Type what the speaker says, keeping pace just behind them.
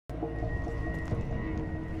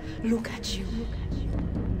Look at you.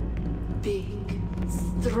 Big,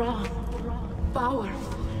 strong,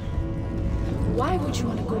 powerful. Why would you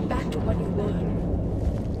want to go back to what you were?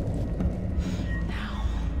 Now,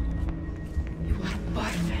 you are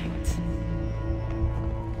perfect.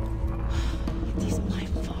 It is my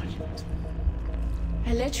fault.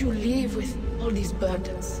 I let you live with all these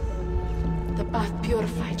burdens. The path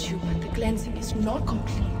purified you, but the cleansing is not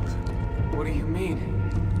complete. What do you mean?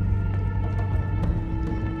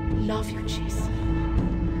 Love you, Jason.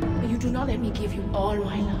 But you do not let me give you all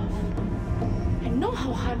my love. I know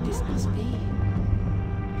how hard this must be.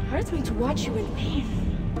 It hurts me to watch you in pain.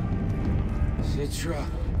 Citra.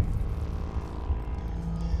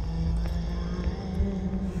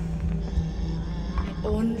 I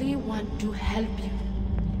only want to help you.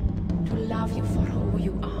 To love you for who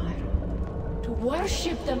you are. To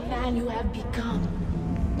worship the man you have become.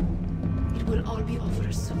 It will all be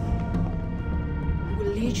over soon. I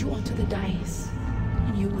will lead you onto the dais,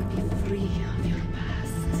 and you will be free of your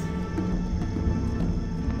past.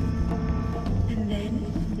 And then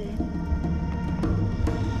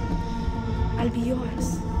I'll be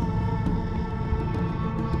yours.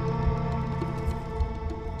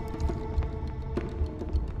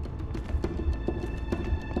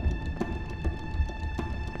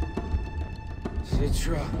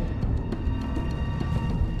 Citra.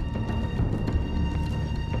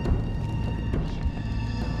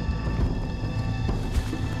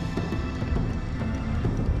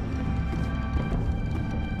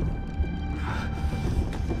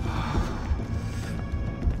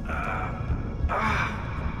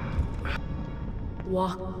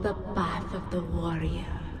 Walk the path of the warrior.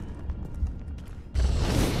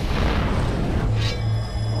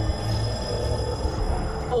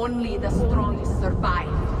 Only the strongest survive.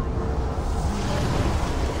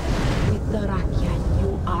 With the Rakyat,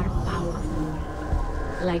 you are powerful.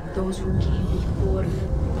 Like those who came before you.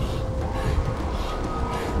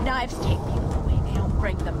 Knives take people away, they don't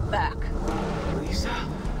bring them back. Lisa.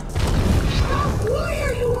 What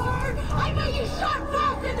warrior you are! I know you shot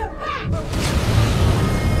Falk in the back!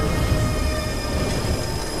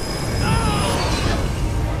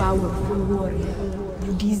 Powerful warrior,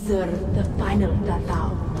 you deserve the final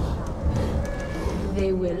tatao.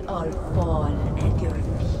 They will all fall at your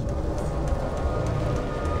feet.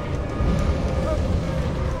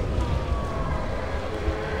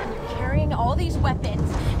 You're carrying all these weapons,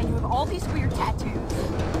 and you have all these weird tattoos.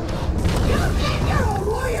 You think you're a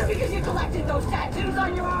warrior because you collected those tattoos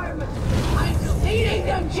on your arm! I'm deleting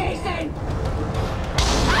them, Jason!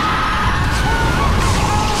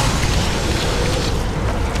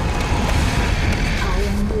 I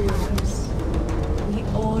am yours. We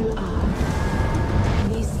all are.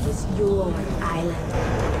 This is your island.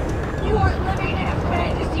 You are living in a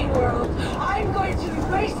fantasy world! I'm going to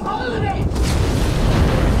erase all of it!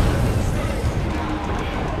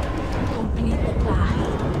 Complete the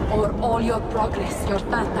path, or all your progress, your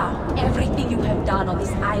tata, everything you have done on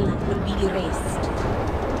this island will be erased.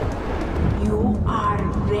 You are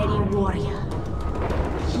ready, warrior.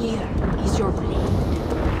 Here is your blade.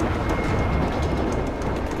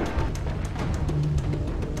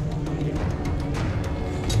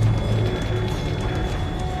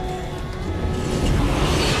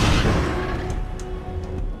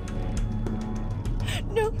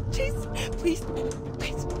 No, Jason, please, please,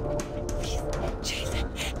 please, Jason,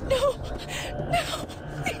 no, no,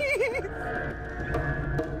 please.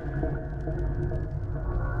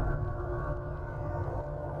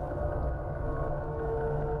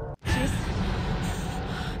 Jason,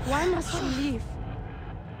 why must you leave?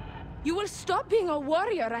 You will stop being a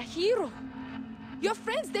warrior, a hero. Your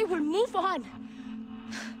friends, they will move on.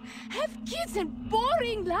 Have kids and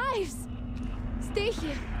boring lives. Stay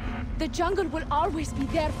here. The jungle will always be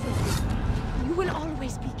there for you. You will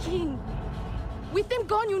always be king. With them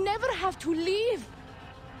gone, you never have to leave.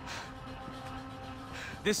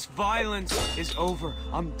 This violence is over.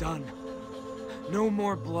 I'm done. No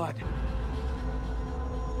more blood.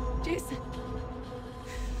 Jason,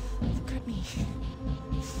 look at me.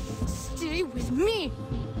 Stay with me.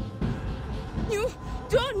 You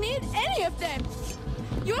don't need any of them.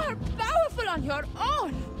 You are powerful on your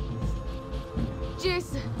own.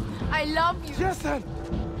 Jason, I love you. Jason!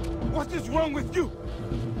 What is wrong with you?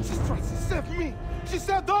 She's trying to save me. She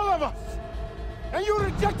saved all of us. And you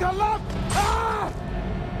reject her love? Ah!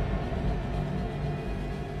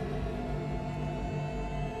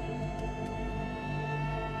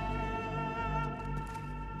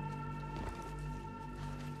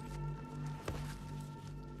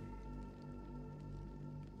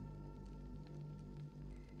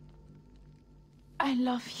 I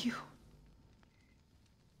love you.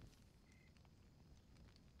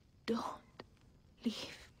 Don't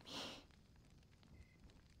leave me.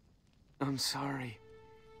 I'm sorry.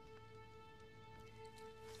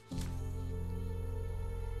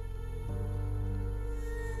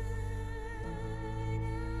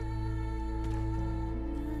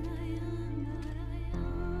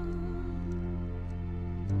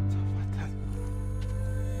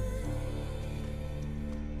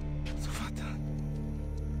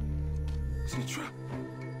 Citra.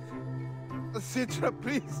 Citra,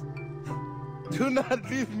 please. Do not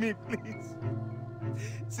leave me, please.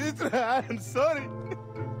 Citra, I am sorry.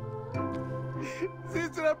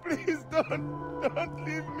 Citra, please don't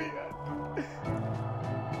leave me.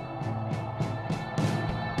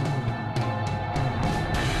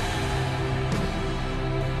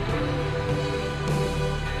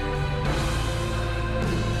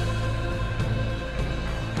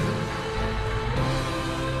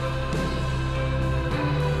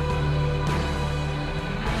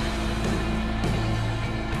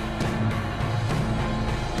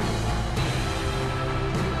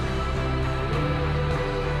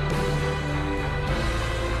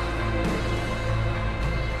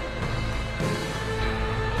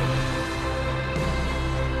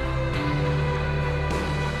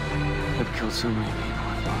 I've killed so many people,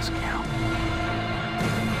 I've lost count.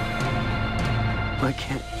 I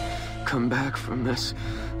can't come back from this.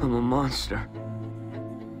 I'm a monster.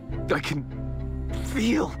 I can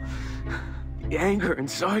feel the anger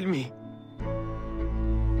inside me.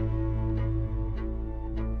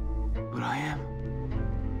 But I am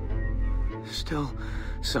still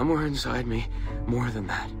somewhere inside me more than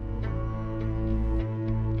that.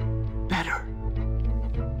 Better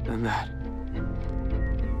than that.